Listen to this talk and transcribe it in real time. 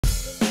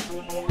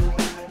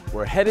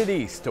We're headed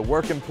east to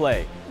work and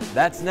play.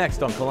 That's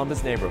next on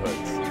Columbus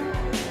Neighborhoods.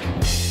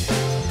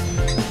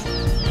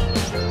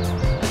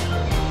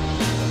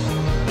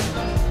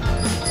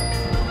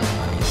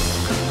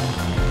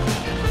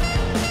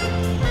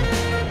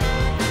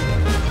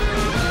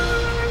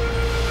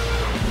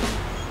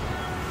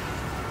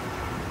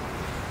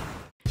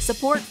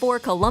 Support for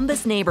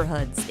Columbus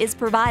Neighborhoods is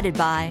provided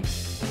by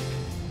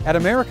At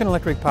American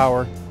Electric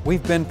Power,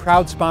 we've been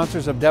proud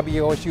sponsors of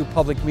WOSU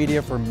Public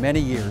Media for many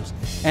years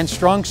and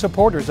strong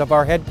supporters of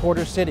our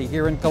headquarters city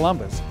here in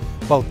Columbus,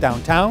 both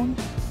downtown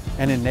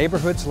and in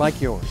neighborhoods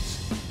like yours.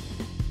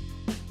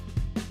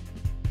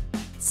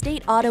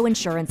 State Auto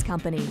Insurance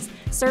Companies,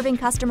 serving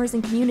customers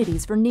and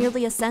communities for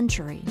nearly a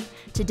century.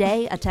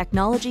 Today, a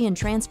technology and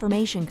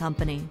transformation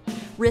company.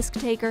 Risk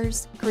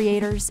takers,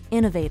 creators,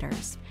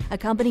 innovators. A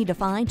company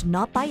defined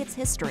not by its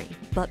history,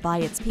 but by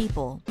its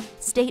people.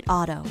 State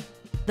Auto.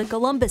 The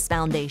Columbus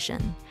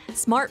Foundation.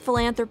 Smart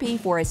philanthropy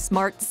for a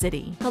smart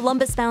city.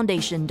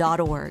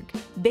 ColumbusFoundation.org.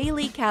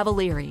 Bailey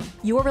Cavalieri.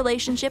 Your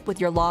relationship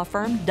with your law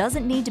firm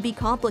doesn't need to be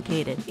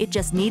complicated, it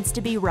just needs to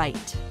be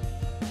right.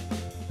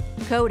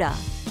 CODA.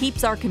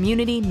 Keeps our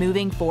community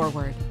moving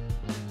forward.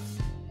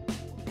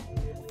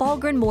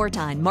 Falgren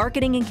Mortine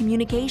Marketing and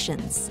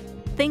Communications.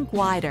 Think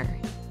wider.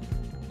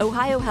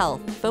 Ohio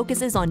Health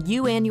focuses on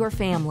you and your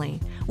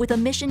family with a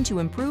mission to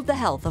improve the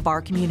health of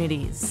our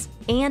communities.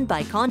 And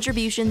by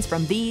contributions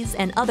from these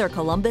and other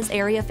Columbus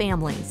area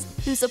families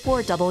who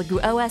support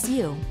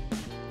WOSU.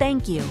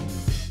 Thank you.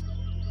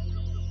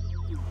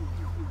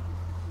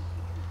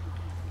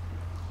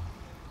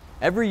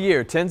 Every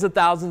year, tens of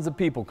thousands of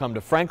people come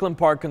to Franklin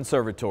Park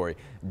Conservatory,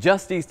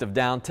 just east of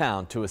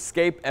downtown, to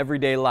escape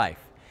everyday life.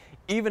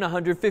 Even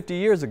 150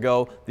 years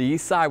ago, the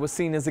East Side was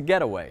seen as a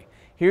getaway.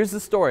 Here's the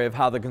story of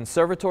how the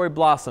conservatory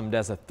blossomed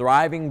as a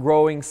thriving,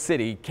 growing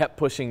city kept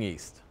pushing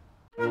east.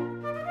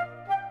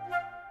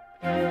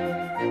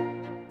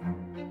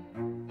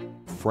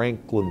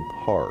 Franklin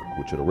Park,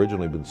 which had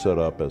originally been set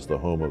up as the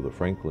home of the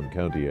Franklin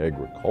County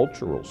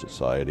Agricultural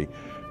Society,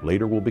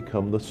 later will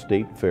become the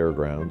state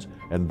fairgrounds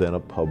and then a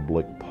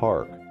public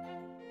park.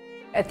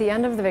 At the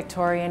end of the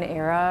Victorian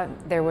era,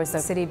 there was a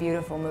City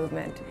Beautiful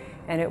movement,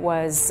 and it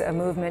was a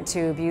movement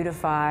to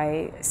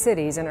beautify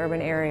cities and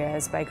urban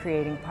areas by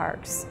creating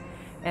parks.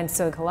 And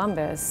so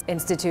Columbus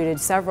instituted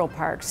several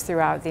parks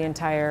throughout the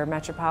entire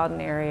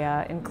metropolitan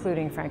area,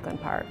 including Franklin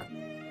Park.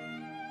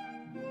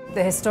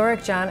 The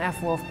historic John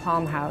F. Wolfe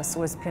Palm House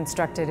was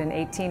constructed in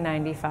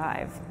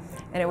 1895,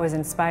 and it was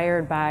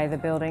inspired by the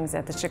buildings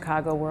at the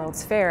Chicago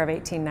World's Fair of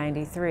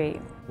 1893.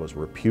 It was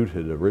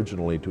reputed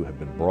originally to have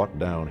been brought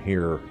down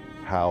here,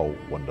 how,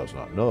 one does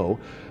not know,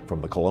 from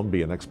the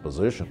Columbian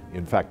Exposition.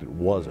 In fact, it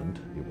wasn't.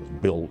 It was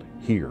built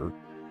here.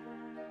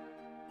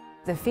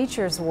 The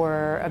features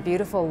were a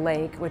beautiful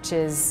lake, which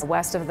is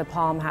west of the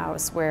Palm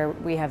House, where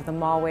we have the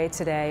Mallway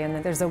today, and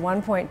then there's a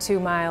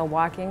 1.2-mile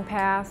walking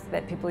path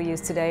that people use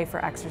today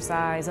for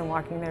exercise and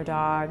walking their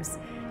dogs,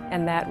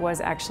 and that was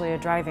actually a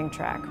driving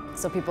track.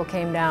 So people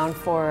came down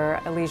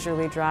for a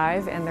leisurely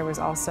drive, and there was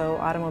also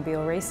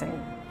automobile racing.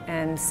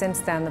 And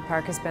since then, the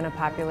park has been a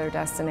popular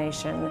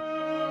destination.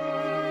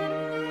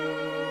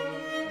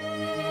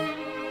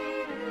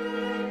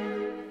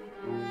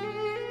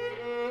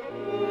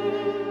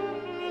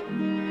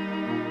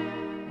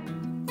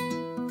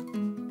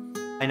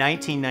 In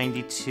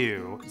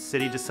 1992, the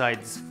city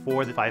decides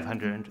for the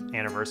 500th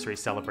anniversary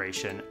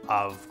celebration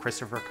of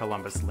Christopher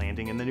Columbus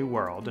landing in the New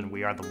World, and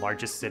we are the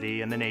largest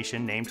city in the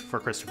nation named for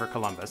Christopher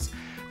Columbus,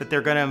 that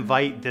they're going to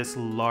invite this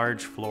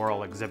large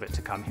floral exhibit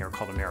to come here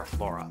called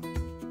Ameriflora.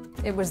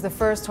 It was the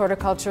first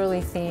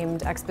horticulturally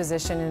themed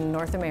exposition in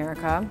North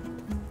America,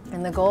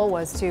 and the goal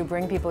was to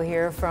bring people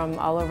here from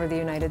all over the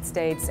United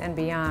States and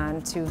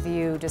beyond to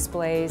view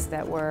displays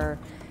that were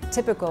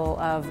typical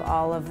of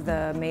all of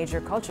the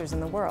major cultures in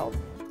the world.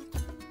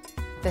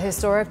 The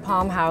historic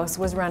Palm House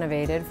was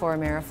renovated for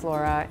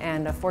Ameriflora,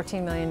 and a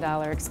 $14 million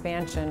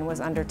expansion was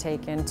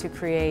undertaken to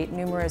create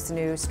numerous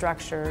new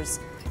structures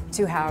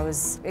to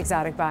house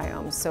exotic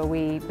biomes. So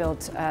we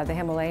built the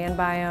Himalayan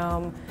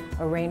biome,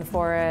 a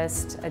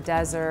rainforest, a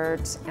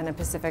desert, and a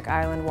Pacific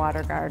Island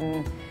water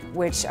garden,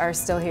 which are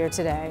still here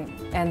today.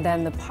 And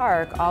then the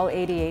park, all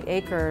 88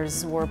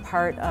 acres, were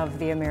part of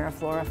the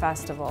Ameriflora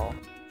Festival.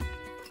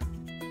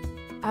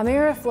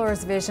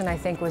 Ameriflora's vision, I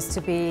think, was to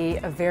be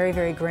a very,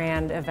 very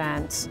grand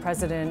event.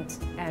 President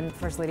and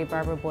First Lady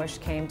Barbara Bush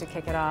came to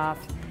kick it off,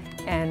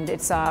 and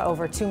it saw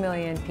over 2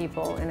 million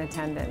people in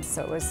attendance,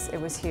 so it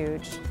was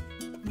huge.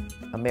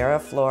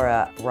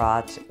 Ameriflora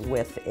brought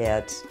with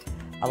it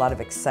a lot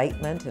of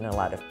excitement and a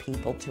lot of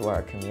people to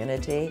our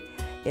community.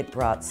 It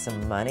brought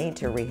some money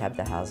to rehab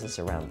the houses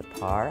around the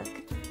park.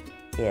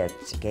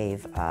 It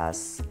gave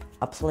us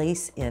a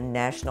place in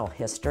national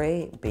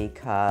history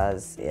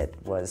because it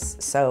was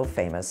so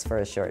famous for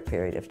a short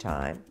period of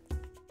time.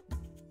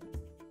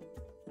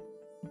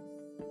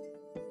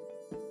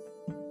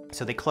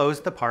 So they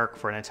closed the park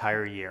for an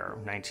entire year,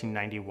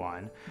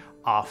 1991.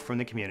 off from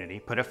the community,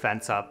 put a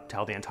fence up,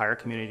 tell the entire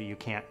community you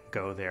can't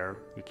go there,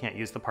 you can't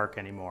use the park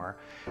anymore.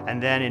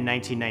 And then in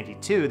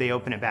 1992, they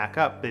open it back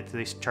up, but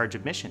they charge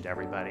admission to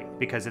everybody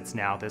because it's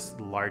now this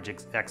large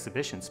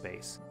exhibition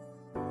space.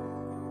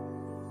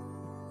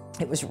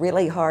 It was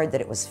really hard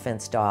that it was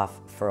fenced off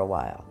for a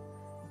while.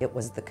 It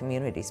was the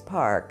community's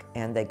park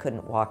and they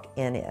couldn't walk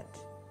in it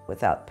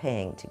without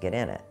paying to get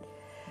in it.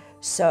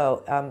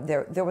 So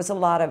there was a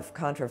lot of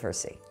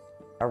controversy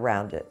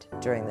around it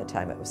during the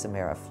time it was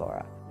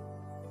Ameriflora.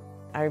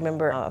 I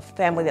remember a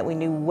family that we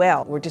knew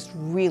well were just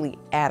really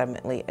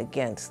adamantly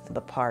against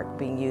the park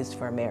being used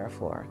for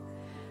Ameriflora.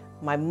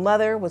 My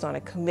mother was on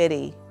a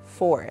committee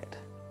for it,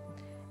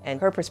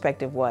 and her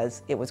perspective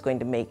was it was going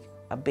to make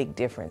a big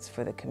difference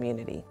for the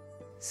community.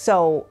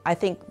 So I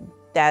think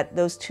that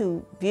those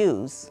two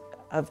views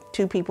of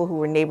two people who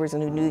were neighbors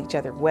and who knew each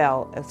other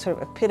well sort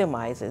of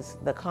epitomizes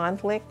the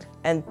conflict,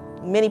 and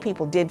many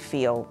people did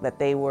feel that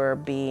they were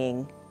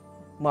being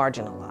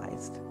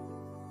marginalized.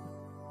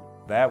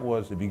 That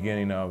was the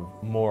beginning of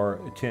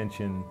more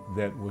attention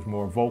that was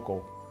more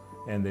vocal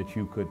and that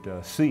you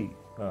could see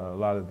a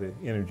lot of the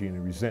energy and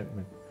the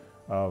resentment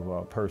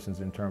of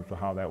persons in terms of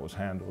how that was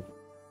handled.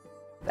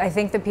 I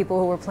think the people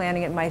who were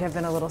planning it might have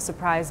been a little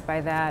surprised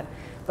by that,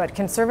 but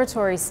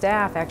conservatory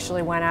staff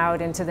actually went out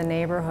into the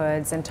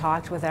neighborhoods and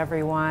talked with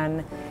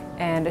everyone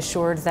and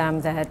assured them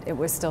that it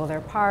was still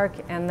their park,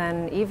 and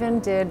then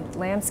even did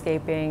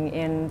landscaping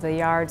in the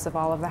yards of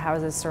all of the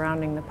houses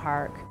surrounding the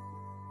park.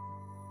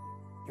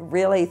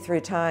 Really, through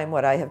time,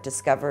 what I have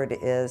discovered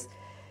is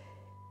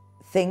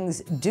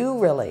things do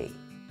really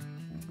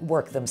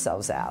work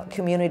themselves out.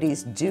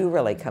 Communities do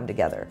really come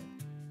together.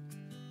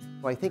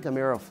 Well, I think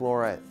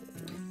Ameriflora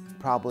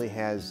probably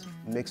has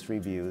mixed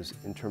reviews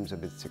in terms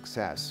of its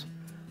success,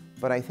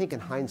 but I think in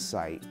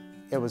hindsight,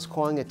 it was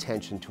calling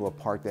attention to a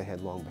park that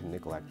had long been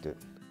neglected.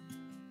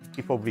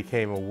 People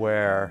became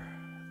aware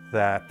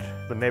that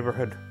the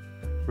neighborhood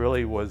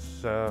really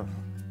was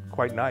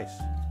quite nice.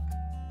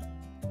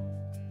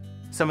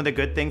 Some of the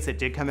good things that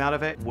did come out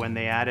of it, when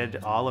they added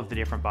all of the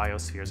different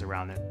biospheres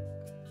around it.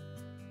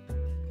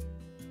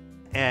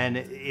 And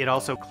it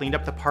also cleaned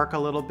up the park a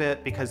little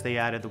bit because they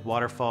added the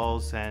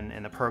waterfalls and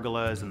the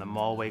pergolas and the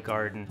Mallway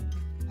Garden.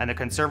 And the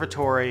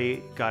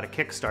conservatory got a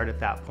kickstart at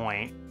that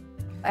point.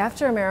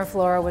 After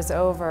Ameriflora was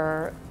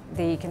over,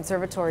 the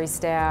conservatory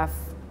staff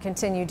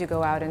continued to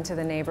go out into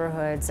the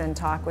neighborhoods and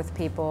talk with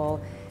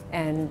people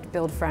and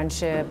build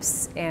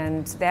friendships,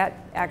 and that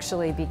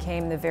actually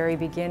became the very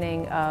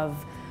beginning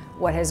of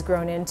what has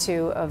grown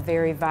into a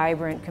very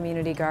vibrant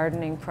community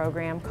gardening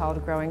program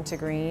called Growing to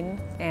Green.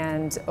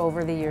 And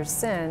over the years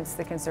since,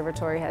 the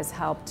conservatory has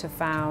helped to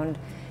found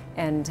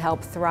and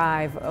help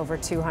thrive over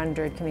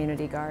 200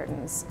 community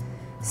gardens.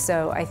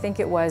 So I think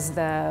it was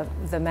the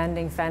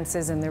mending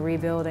fences and the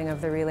rebuilding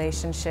of the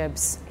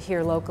relationships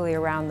here locally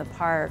around the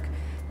park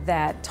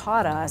that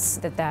taught us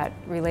that that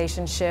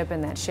relationship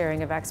and that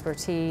sharing of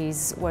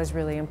expertise was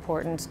really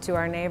important to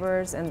our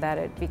neighbors, and that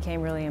it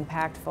became really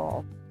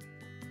impactful.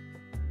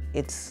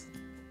 It's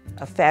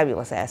a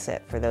fabulous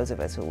asset for those of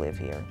us who live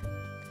here.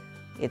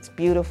 It's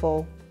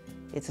beautiful,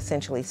 it's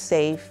essentially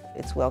safe,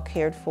 it's well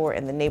cared for,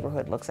 and the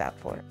neighborhood looks out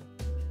for it.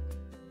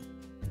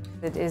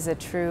 It is a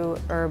true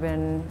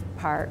urban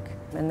park,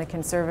 and the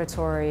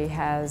conservatory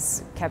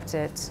has kept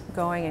it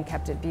going and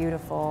kept it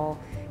beautiful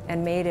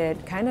and made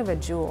it kind of a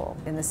jewel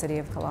in the city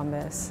of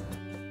Columbus.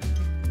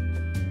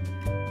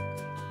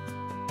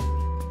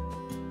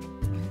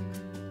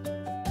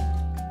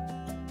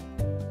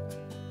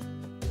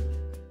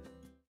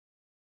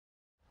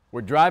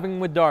 We're driving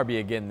with Darby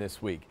again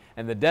this week,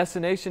 and the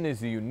destination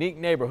is the unique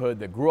neighborhood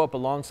that grew up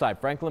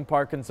alongside Franklin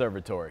Park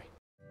Conservatory.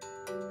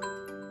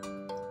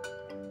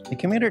 The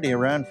community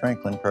around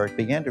Franklin Park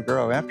began to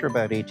grow after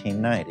about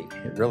 1890.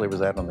 It really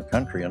was out on the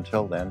country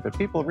until then, but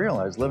people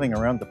realized living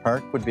around the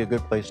park would be a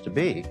good place to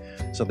be.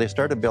 So they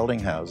started building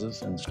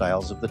houses in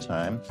styles of the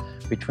time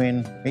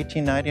between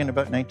 1890 and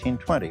about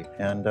 1920,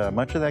 and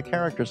much of that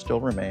character still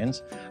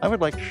remains. I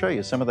would like to show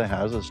you some of the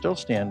houses still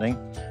standing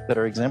that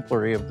are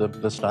exemplary of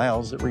the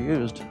styles that were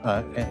used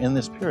in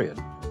this period.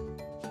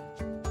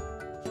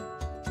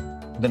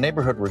 The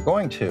neighborhood we're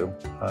going to,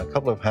 a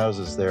couple of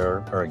houses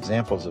there are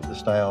examples of the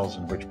styles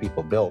in which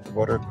people built,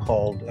 what are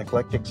called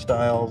eclectic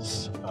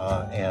styles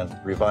and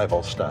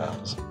revival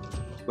styles,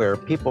 where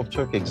people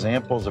took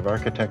examples of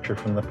architecture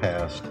from the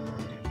past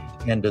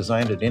and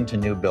designed it into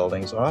new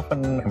buildings,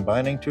 often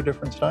combining two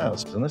different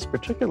styles. And this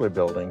particular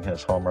building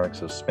has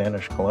hallmarks of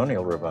Spanish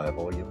colonial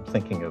revival. You're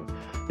thinking of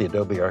the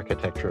adobe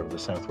architecture of the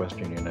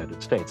southwestern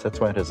United States. That's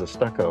why it has a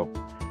stucco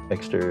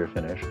exterior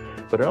finish,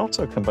 but it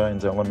also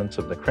combines elements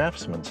of the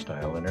craftsman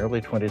style, an early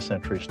 20th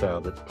century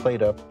style that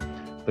played up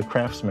the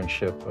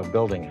craftsmanship of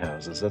building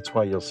houses. That's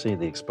why you'll see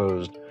the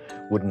exposed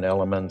wooden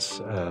elements,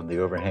 the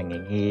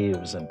overhanging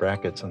eaves and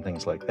brackets and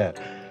things like that,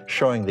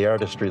 showing the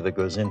artistry that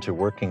goes into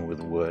working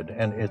with wood.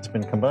 And it's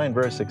been combined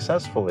very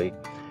successfully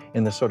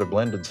in this sort of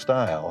blended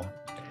style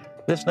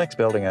This next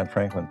building on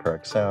Franklin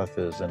Park South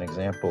is an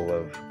example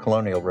of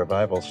colonial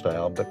revival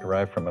style, but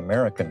derived from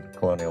American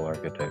colonial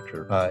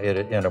architecture.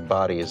 It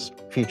embodies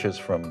features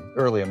from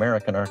early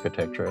American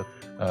architecture,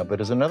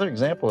 but is another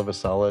example of a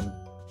solid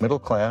middle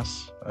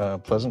class,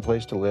 pleasant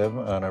place to live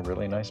on a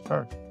really nice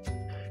park.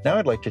 Now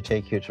I'd like to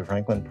take you to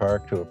Franklin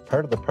Park, to a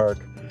part of the park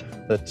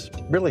that's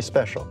really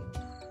special.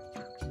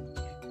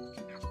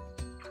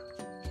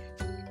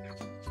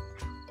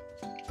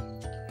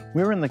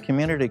 We're in the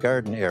community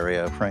garden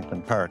area of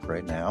Franklin Park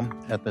right now,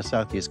 at the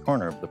southeast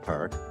corner of the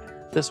park.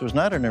 This was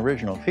not an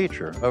original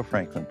feature of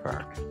Franklin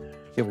Park.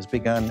 It was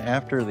begun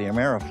after the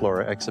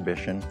Ameriflora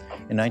exhibition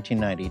in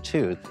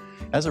 1992.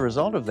 As a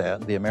result of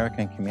that, the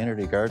American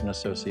Community Garden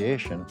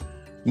Association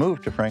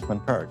moved to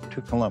Franklin Park,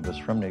 to Columbus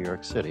from New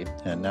York City,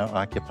 and now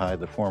occupy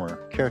the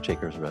former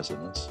caretaker's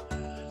residence.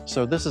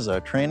 So this is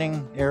a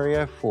training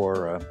area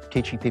for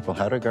teaching people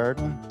how to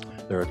garden.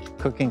 There are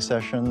cooking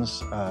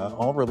sessions,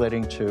 all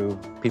relating to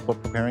people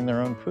preparing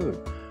their own food.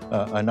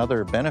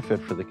 Another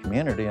benefit for the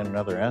community, and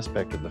another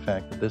aspect of the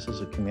fact that this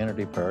is a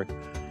community park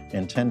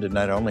intended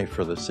not only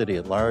for the city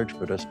at large,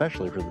 but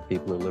especially for the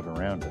people who live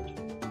around it.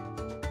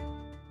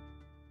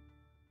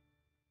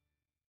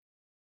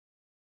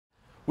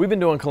 We've been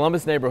doing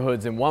Columbus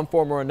neighborhoods in one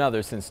form or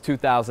another since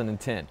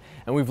 2010,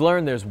 and we've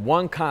learned there's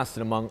one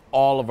constant among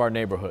all of our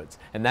neighborhoods,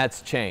 and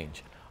that's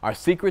change. Our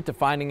secret to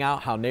finding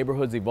out how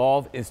neighborhoods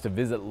evolve is to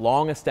visit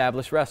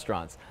long-established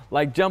restaurants,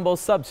 like Jumbo's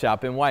Sub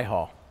Shop in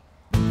Whitehall.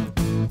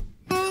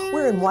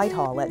 We're in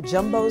Whitehall at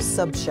Jumbo's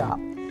Sub Shop.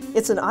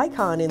 It's an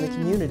icon in the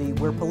community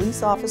where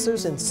police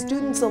officers and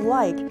students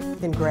alike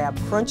can grab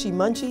crunchy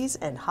munchies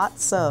and hot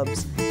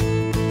subs.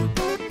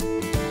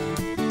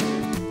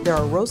 There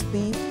are roast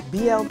beef,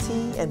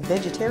 BLT, and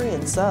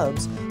vegetarian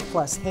subs,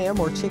 plus ham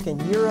or chicken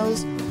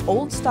gyros,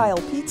 old-style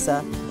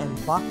pizza, and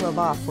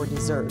baklava for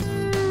dessert.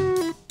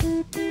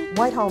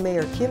 Whitehall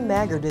Mayor Kim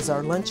Maggard is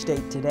our lunch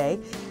date today,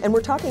 and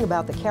we're talking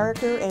about the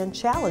character and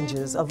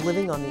challenges of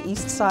living on the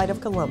east side of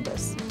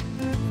Columbus.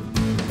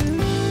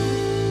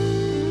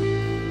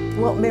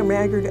 Well, Mayor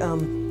Maggard,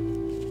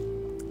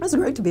 it's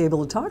great to be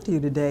able to talk to you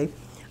today.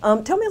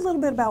 Tell me a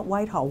little bit about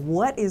Whitehall.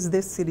 What is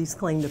this city's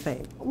claim to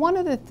fame? One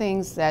of the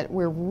things that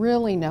we're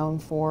really known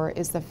for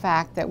is the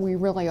fact that we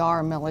really are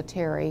a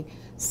military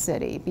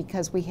city,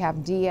 because we have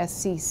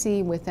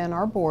DSCC within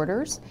our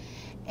borders.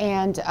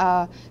 And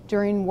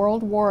during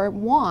World War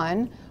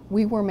I,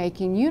 we were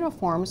making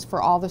uniforms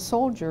for all the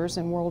soldiers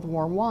in World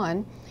War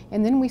I,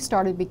 and then we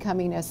started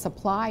becoming a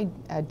supply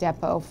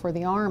depot for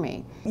the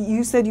Army.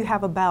 You said you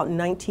have about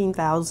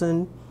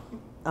 19,000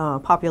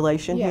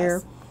 population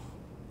here.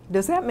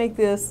 Does that make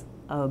this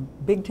a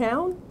big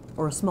town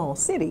or a small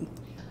city?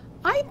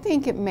 I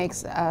think it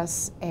makes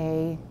us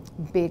a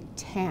big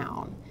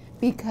town,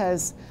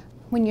 because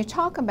when you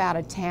talk about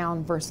a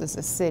town versus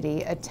a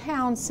city, a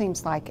town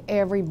seems like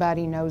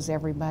everybody knows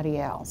everybody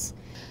else.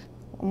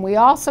 We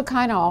also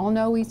kind of all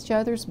know each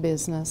other's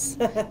business.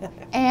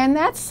 And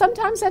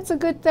sometimes that's a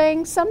good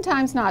thing,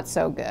 sometimes not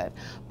so good.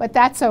 But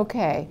that's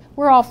okay.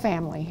 We're all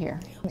family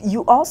here.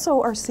 You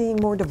also are seeing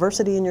more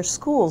diversity in your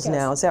schools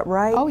now, is that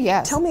right? Oh,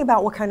 yes. Tell me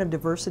about what kind of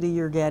diversity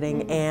you're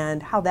getting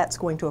and how that's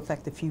going to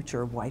affect the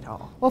future of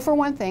Whitehall. Well, for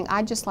one thing,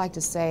 I'd just like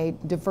to say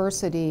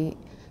diversity,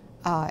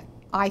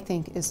 I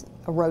think, is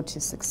a road to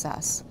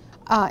success.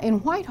 In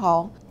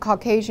Whitehall,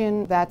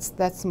 Caucasian, that's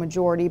the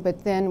majority,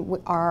 but then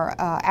our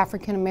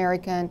African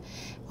American,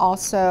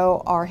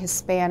 also our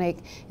Hispanic,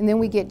 and then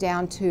we get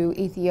down to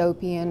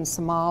Ethiopian,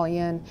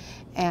 Somalian,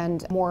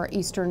 and more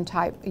Eastern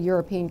type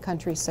European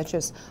countries such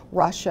as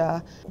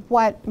Russia.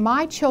 What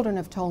my children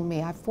have told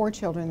me, I have 4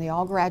 children, they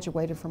all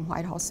graduated from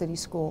Whitehall City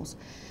Schools,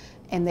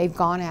 and they've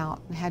gone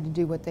out and had to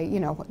do what they,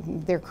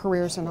 their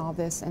careers and all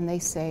this, and they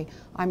say,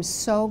 I'm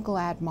so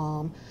glad,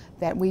 Mom,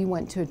 that we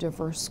went to a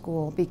diverse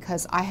school,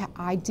 because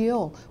I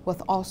deal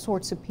with all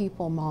sorts of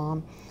people,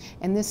 Mom,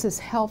 and this has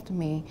helped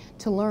me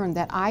to learn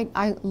that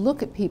I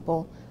look at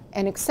people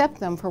and accept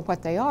them for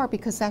what they are,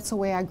 because that's the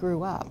way I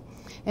grew up.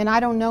 And I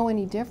don't know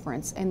any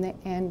difference.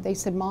 And they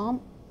said,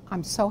 Mom,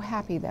 I'm so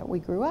happy that we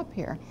grew up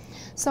here.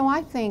 So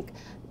I think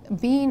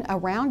being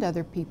around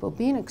other people,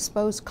 being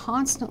exposed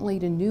constantly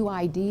to new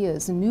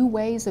ideas and new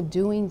ways of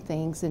doing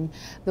things, and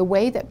the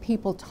way that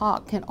people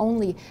talk can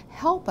only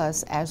help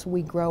us as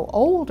we grow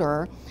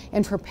older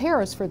and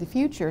prepare us for the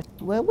future.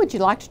 Well, would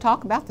you like to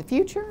talk about the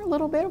future a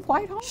little bit of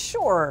Whitehall?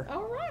 Sure.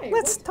 All right.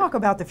 Let's talk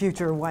about the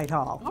future of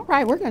Whitehall. All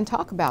right, we're going to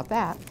talk about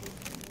that.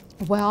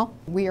 Well,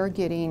 we are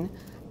getting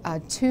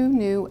 2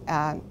 new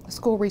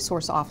school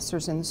resource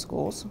officers in the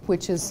schools,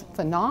 which is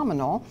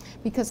phenomenal,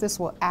 because this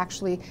will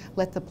actually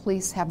let the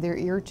police have their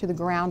ear to the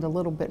ground a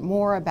little bit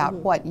more about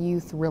what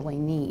youth really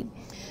need.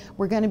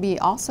 We're going to be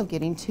also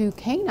getting 2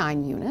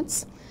 canine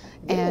units.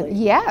 And really?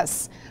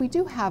 Yes, we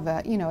do have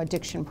a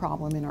addiction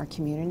problem in our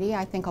community.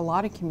 I think a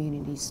lot of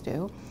communities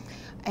do.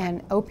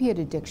 And opiate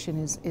addiction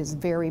is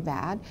very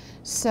bad.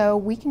 So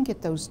we can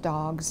get those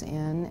dogs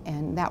in,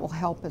 and that will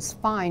help us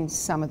find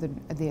some of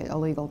the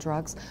illegal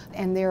drugs.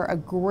 And they're a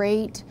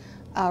great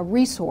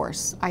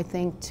resource, I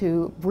think,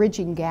 to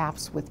bridging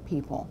gaps with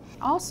people.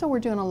 Also, we're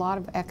doing a lot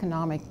of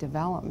economic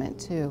development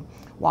too.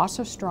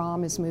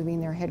 Wasserstrom is moving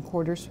their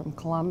headquarters from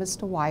Columbus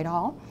to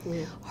Whitehall.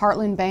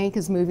 Heartland Bank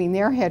is moving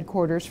their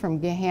headquarters from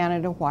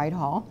Gahanna to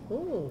Whitehall.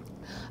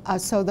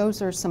 So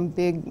those are some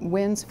big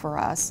wins for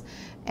us.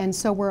 And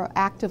so we're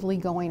actively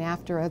going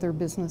after other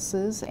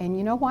businesses. And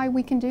you know why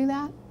we can do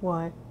that?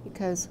 Why?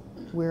 Because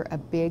we're a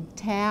big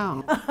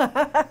town.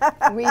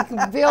 We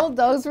can build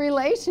those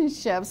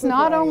relationships,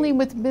 not only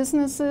with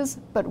businesses,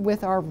 but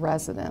with our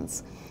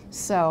residents.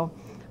 So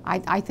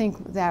I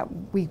think that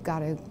we've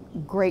got a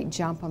great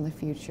jump on the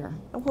future.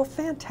 Well,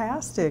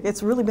 fantastic.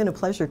 It's really been a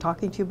pleasure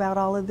talking to you about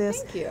all of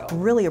this. Thank you.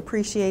 Really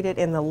appreciate it.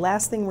 And the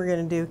last thing we're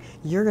going to do,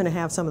 you're going to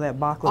have some of that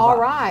baklava. All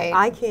right.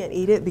 I can't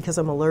eat it because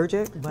I'm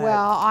allergic. But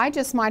well, I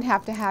just might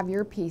have to have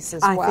your piece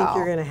as well. I think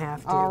you're going to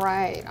have to. All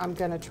right. I'm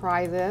going to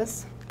try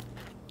this.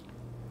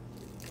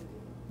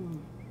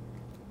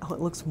 Oh,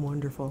 it looks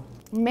wonderful.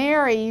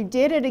 Mary, you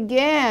did it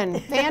again.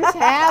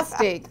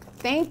 Fantastic.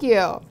 Thank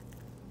you.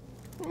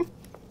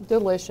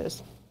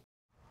 Delicious.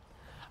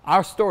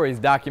 Our stories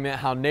document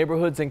how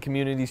neighborhoods and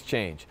communities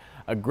change.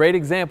 A great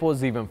example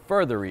is even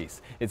further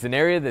east. It's an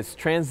area that's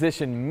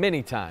transitioned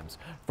many times,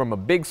 from a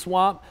big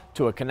swamp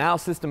to a canal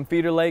system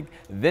feeder lake,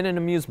 then an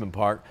amusement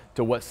park,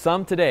 to what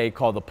some today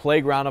call the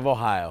playground of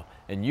Ohio.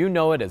 And you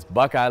know it as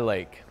Buckeye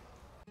Lake.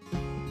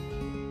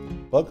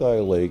 Buckeye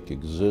Lake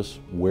exists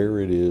where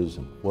it is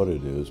and what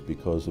it is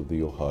because of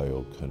the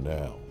Ohio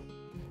Canal.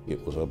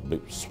 It was a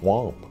big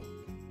swamp.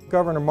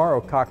 Governor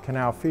Morrow caught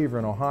canal fever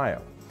in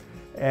Ohio.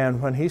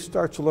 And when he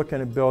starts looking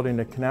at building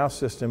a canal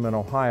system in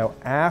Ohio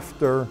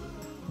after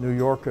New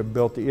York had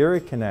built the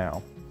Erie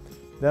Canal,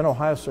 then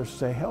Ohio starts to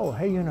say, oh,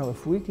 hey, you know,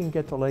 if we can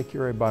get to Lake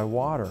Erie by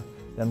water,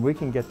 then we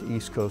can get to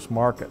East Coast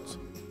markets.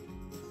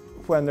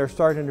 When they're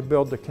starting to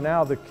build the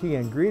canal, the key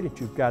ingredient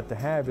you've got to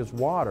have is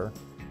water.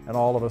 And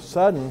all of a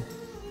sudden,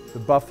 the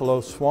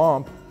Buffalo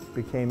Swamp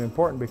became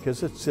important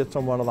because it sits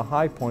on one of the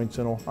high points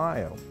in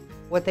Ohio.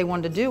 What they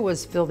wanted to do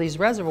was fill these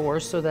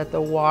reservoirs so that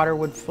the water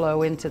would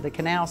flow into the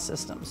canal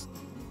systems.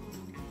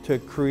 To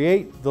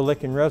create the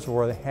Licking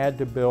Reservoir, they had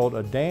to build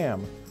a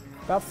dam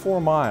about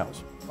 4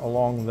 miles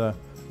along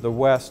the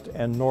west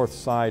and north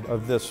side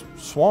of this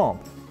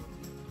swamp.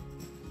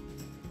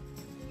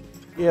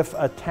 If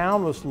a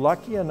town was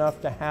lucky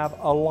enough to have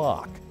a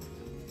lock,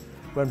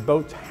 when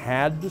boats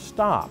had to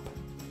stop,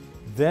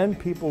 then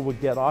people would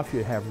get off.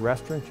 You have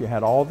restaurants, you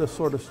had all this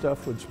sort of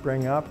stuff would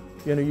spring up.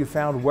 You know, you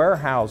found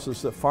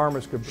warehouses that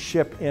farmers could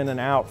ship in and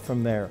out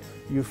from there.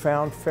 You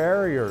found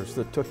farriers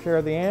that took care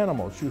of the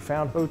animals. You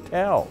found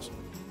hotels.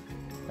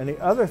 And the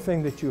other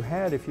thing that you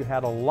had, if you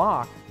had a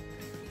lock,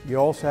 you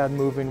also had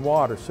moving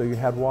water, so you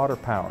had water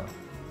power.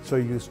 So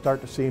you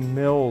start to see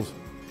mills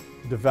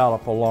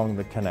develop along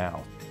the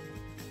canal.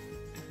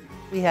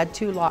 We had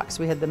 2 locks.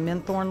 We had the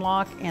Minthorn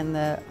lock and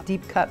the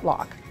deep cut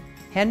lock.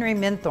 Henry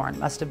Minthorn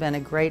must have been a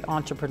great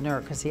entrepreneur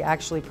because he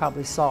actually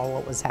probably saw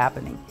what was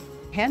happening.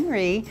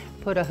 Henry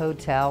put a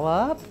hotel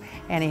up,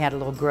 and he had a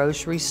little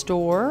grocery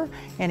store,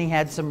 and he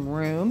had some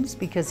rooms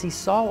because he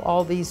saw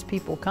all these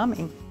people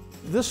coming.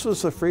 This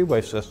was the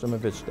freeway system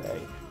of its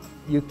day.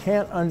 You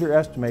can't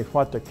underestimate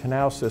what the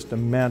canal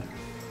system meant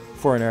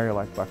for an area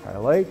like Buckeye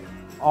Lake,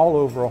 all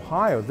over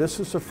Ohio. This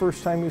is the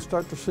first time you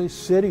start to see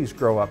cities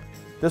grow up.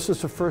 This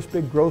is the first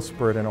big growth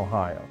spurt in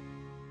Ohio.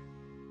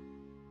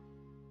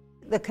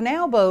 The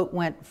canal boat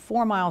went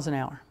 4 miles an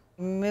hour,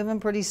 moving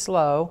pretty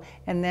slow,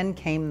 and then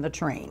came the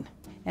train.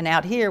 And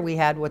out here we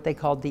had what they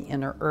called the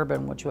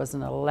interurban, which was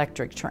an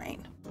electric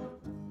train.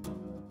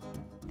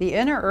 The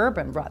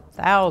interurban brought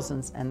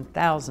thousands and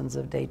thousands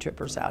of day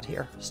trippers out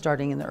here,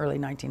 starting in the early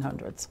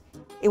 1900s.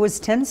 It was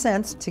 10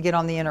 cents to get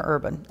on the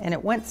interurban, and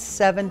it went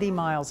 70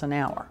 miles an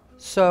hour.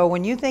 So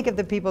when you think of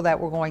the people that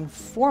were going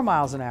 4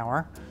 miles an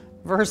hour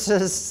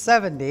versus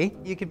 70,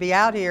 you could be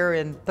out here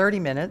in 30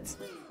 minutes.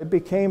 It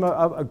became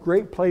a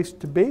great place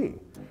to be.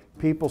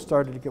 People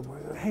started to get,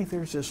 hey,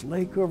 there's this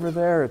lake over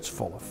there, it's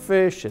full of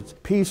fish, it's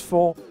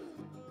peaceful.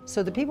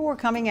 So the people were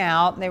coming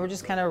out and they were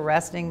just kind of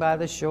resting by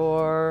the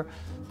shore,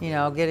 you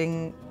know,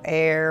 getting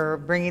air,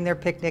 bringing their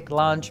picnic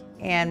lunch.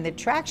 And the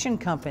attraction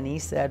company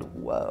said,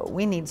 whoa,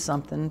 we need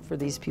something for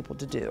these people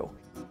to do.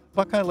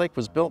 Buckeye Lake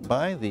was built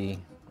by the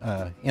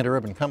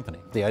interurban company.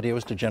 The idea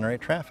was to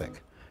generate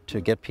traffic, to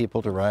get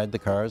people to ride the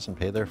cars and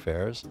pay their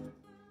fares.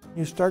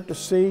 You start to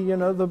see, you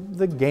know,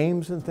 the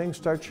games and things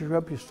start to show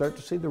up. You start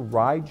to see the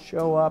rides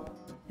show up.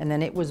 And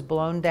then it was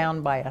blown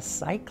down by a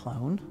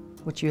cyclone,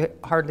 which you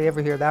hardly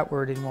ever hear that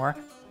word anymore,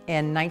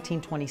 in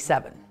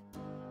 1927.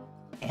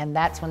 And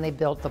that's when they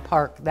built the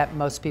park that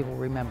most people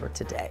remember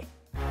today.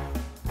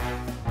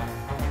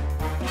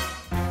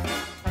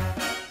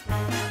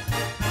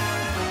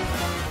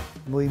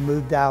 We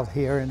moved out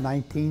here in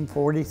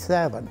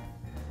 1947.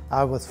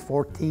 I was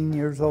 14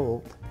 years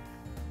old.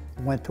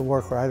 Went to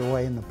work right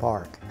away in the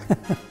park.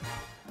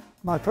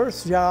 My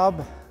first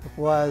job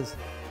was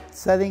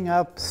setting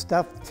up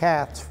stuffed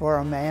cats for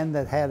a man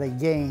that had a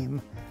game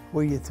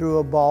where you threw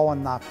a ball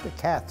and knocked the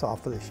cats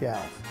off of the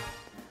shelf.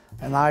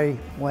 and I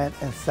went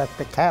and set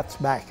the cats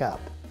back up.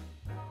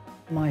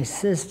 My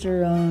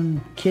sister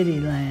owned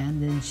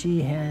Kittyland, and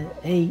she had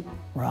 8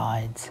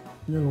 rides,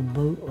 little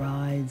boat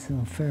rides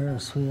and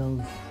Ferris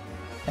wheels.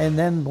 And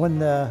then when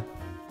the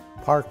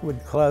park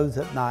would close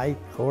at night,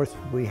 of course,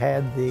 we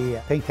had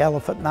the Pink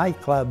Elephant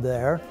nightclub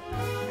there.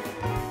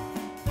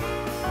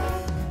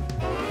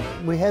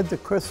 We had the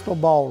Crystal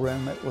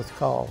Ballroom, it was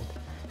called.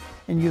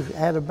 And you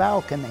had a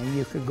balcony.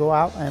 You could go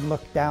out and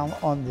look down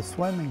on the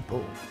swimming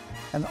pool.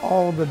 And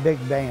all the big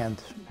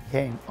bands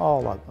came,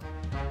 all of them.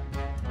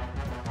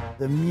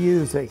 The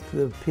music,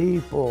 the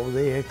people,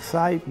 the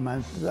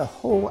excitement, the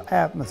whole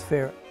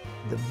atmosphere,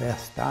 the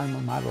best time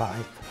of my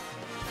life.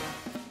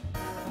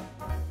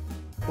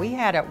 We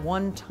had at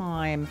one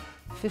time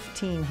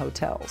 15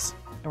 hotels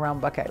around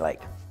Buckeye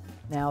Lake.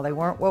 Now they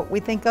weren't what we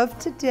think of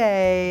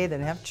today. They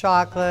didn't have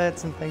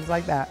chocolates and things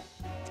like that.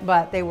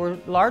 But they were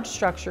large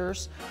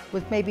structures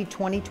with maybe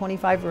 20,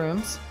 25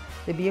 rooms.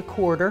 There'd be a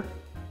quarter,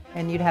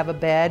 and you'd have a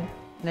bed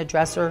and a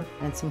dresser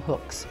and some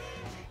hooks.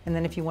 And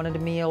then if you wanted a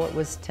meal, it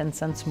was 10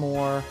 cents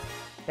more.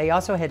 They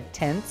also had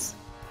tents.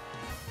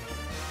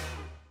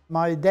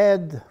 My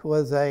dad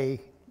was a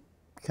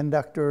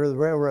conductor of the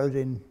railroad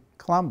in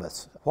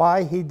Columbus.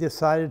 Why he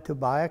decided to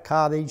buy a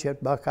cottage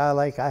at Buckeye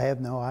Lake, I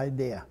have no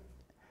idea.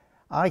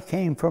 I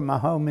came from a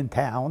home in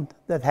town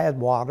that had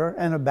water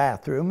and a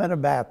bathroom and a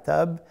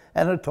bathtub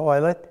and a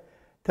toilet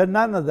to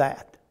none of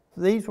that.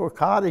 These were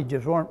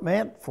cottages, weren't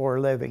meant for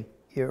living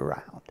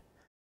year-round.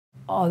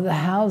 All the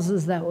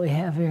houses that we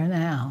have here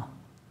now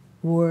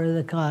were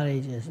the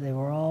cottages. They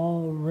were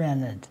all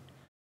rented.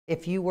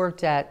 If you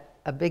worked at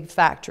a big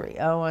factory,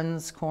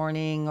 Owens,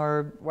 Corning,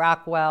 or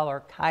Rockwell, or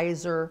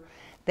Kaiser,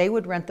 they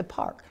would rent the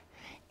park,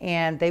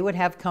 and they would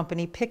have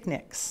company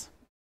picnics.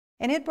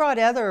 And it brought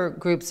other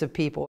groups of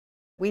people.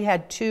 We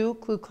had 2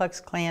 Ku Klux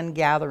Klan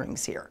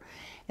gatherings here,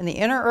 and the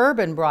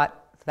interurban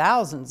brought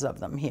thousands of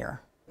them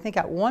here. I think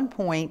at one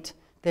point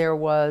there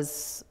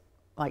was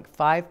like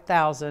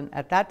 5,000.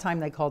 At that time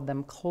they called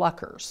them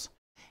cluckers,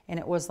 and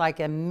it was like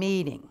a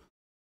meeting.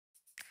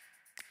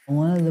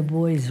 One of the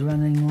boys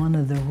running one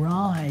of the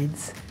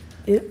rides,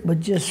 it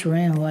just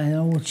ran by an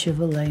old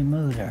Chevrolet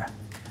motor.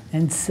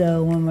 And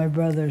so when my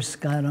brothers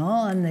got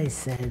on, they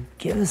said,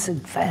 "Give us a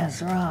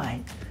fast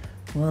ride."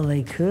 Well,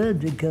 they could,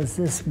 because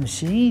this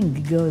machine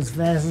could go as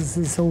fast as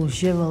this old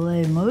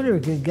Chevrolet motor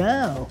could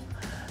go.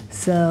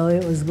 So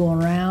it was going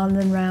round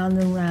and round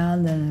and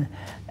round,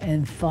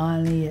 and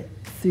finally it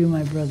threw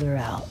my brother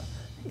out.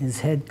 His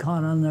head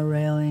caught on the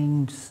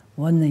railings.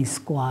 Wasn't any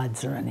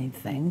squads or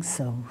anything,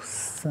 so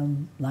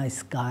some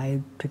nice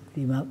guy picked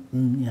him up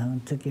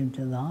and took him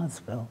to the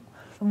hospital.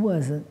 It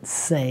wasn't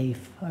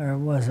safe, or it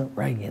wasn't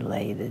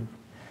regulated.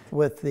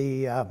 With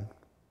the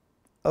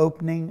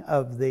opening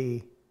of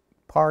the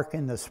park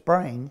in the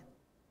spring,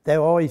 they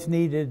always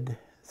needed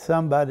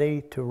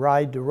somebody to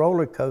ride the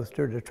roller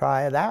coaster to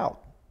try it out.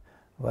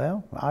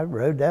 Well, I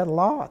rode that a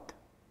lot.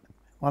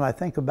 When I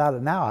think about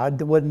it now, I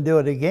wouldn't do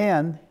it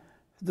again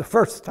the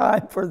first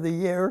time for the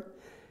year,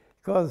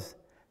 because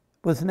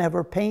it was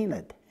never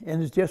painted,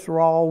 and it's just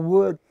raw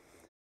wood.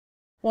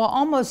 Well,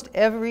 almost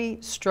every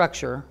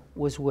structure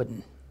was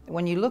wooden.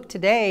 When you look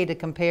today to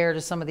compare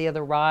to some of the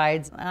other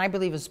rides, I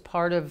believe is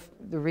part of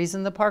the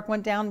reason the park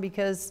went down,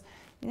 because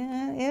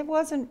it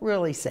wasn't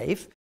really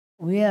safe.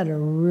 We had a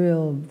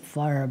real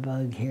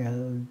firebug here that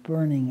was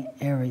burning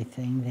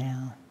everything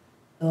down.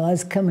 Well, I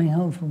was coming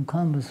home from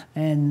Columbus,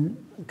 and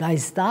a guy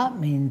stopped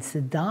me and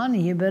said,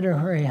 "Donnie, you better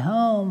hurry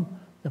home.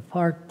 The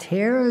park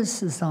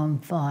terrace is on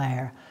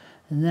fire."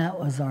 And that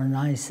was our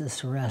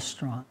nicest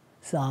restaurant.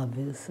 It's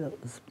obvious it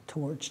was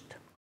torched.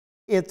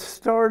 It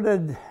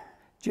started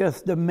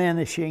just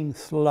diminishing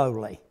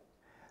slowly.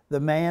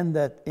 The man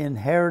that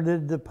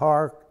inherited the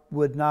park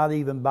would not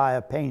even buy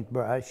a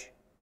paintbrush.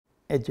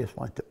 It just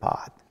went to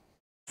pot.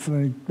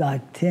 For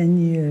like 10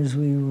 years,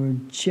 we were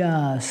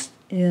just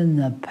in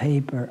the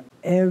paper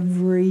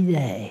every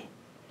day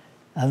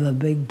of a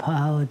big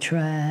pile of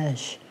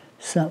trash.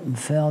 Something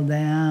fell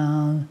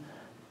down,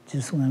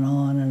 just went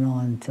on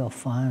until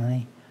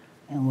finally,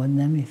 and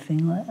wasn't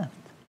anything left.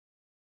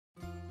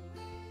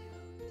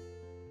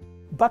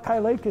 Buckeye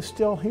Lake is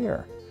still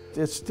here.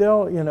 It's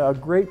still, a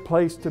great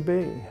place to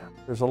be.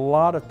 There's a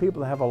lot of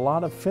people that have a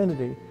lot of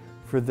affinity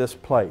for this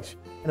place.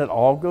 And it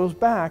all goes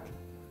back,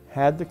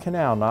 had the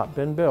canal not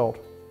been built,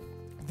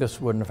 this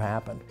wouldn't have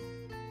happened.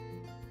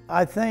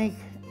 I think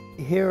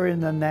here in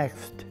the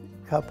next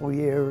couple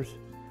years,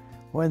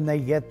 when they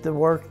get the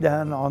work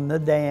done on the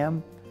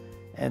dam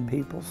and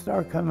people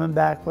start coming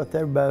back with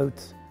their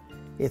boats,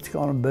 it's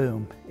going to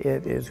boom.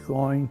 It is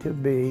going to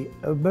be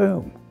a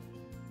boom.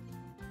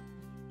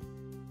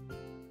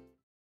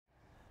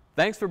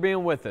 Thanks for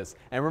being with us.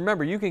 And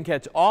remember, you can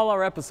catch all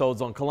our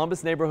episodes on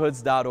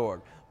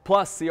columbusneighborhoods.org.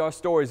 Plus, see our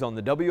stories on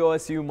the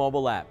WOSU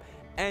mobile app.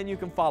 And you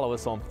can follow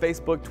us on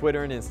Facebook,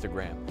 Twitter, and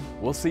Instagram.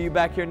 We'll see you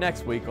back here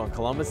next week on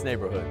Columbus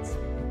Neighborhoods.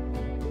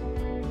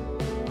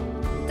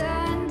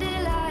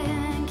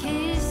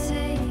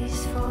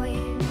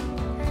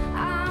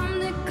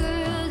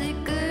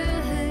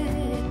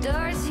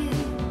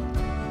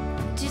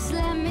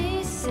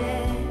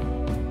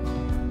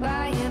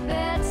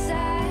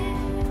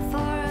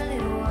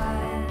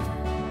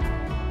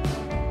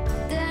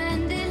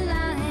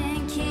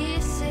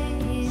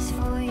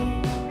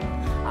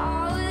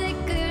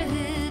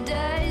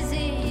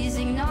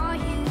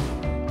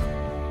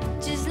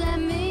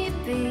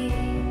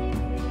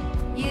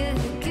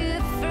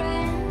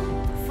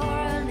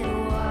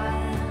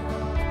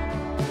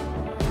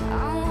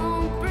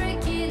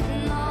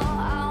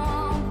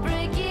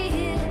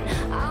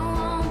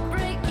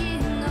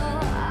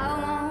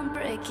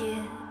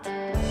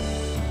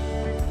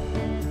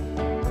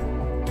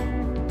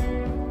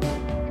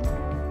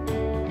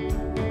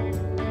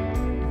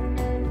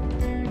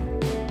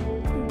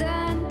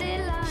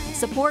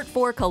 Support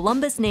for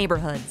Columbus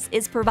neighborhoods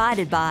is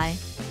provided by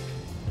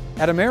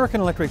At American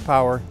Electric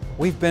Power,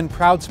 we've been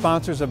proud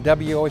sponsors of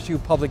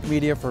WOSU Public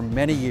Media for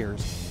many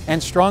years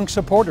and strong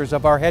supporters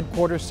of our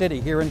headquarters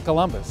city here in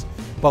Columbus,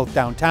 both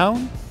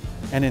downtown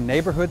and in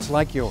neighborhoods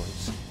like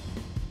yours.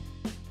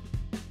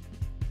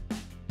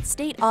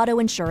 State auto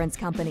insurance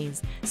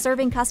companies,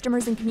 serving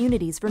customers and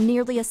communities for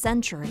nearly a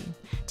century.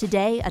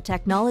 Today, a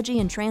technology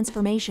and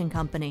transformation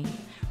company.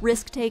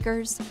 Risk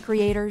takers,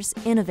 creators,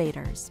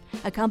 innovators.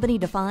 A company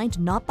defined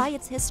not by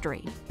its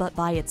history, but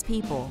by its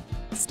people.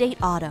 State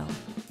Auto.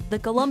 The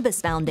Columbus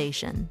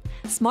Foundation.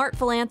 Smart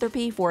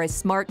philanthropy for a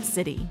smart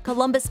city.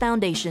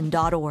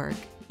 ColumbusFoundation.org.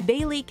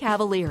 Bailey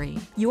Cavalieri.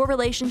 Your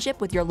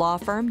relationship with your law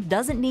firm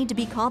doesn't need to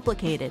be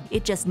complicated,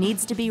 it just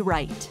needs to be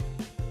right.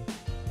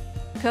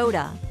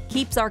 CODA.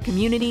 Keeps our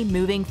community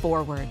moving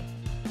forward.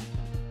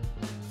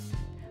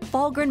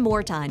 Falgren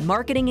Mortine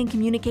Marketing and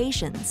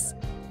Communications.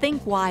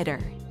 Think wider.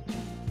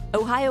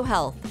 Ohio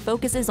Health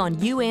focuses on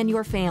you and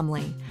your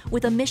family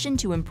with a mission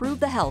to improve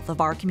the health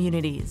of our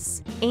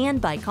communities. And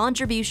by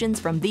contributions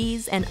from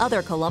these and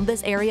other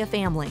Columbus area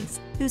families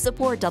who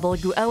support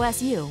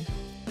WOSU.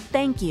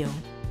 Thank you.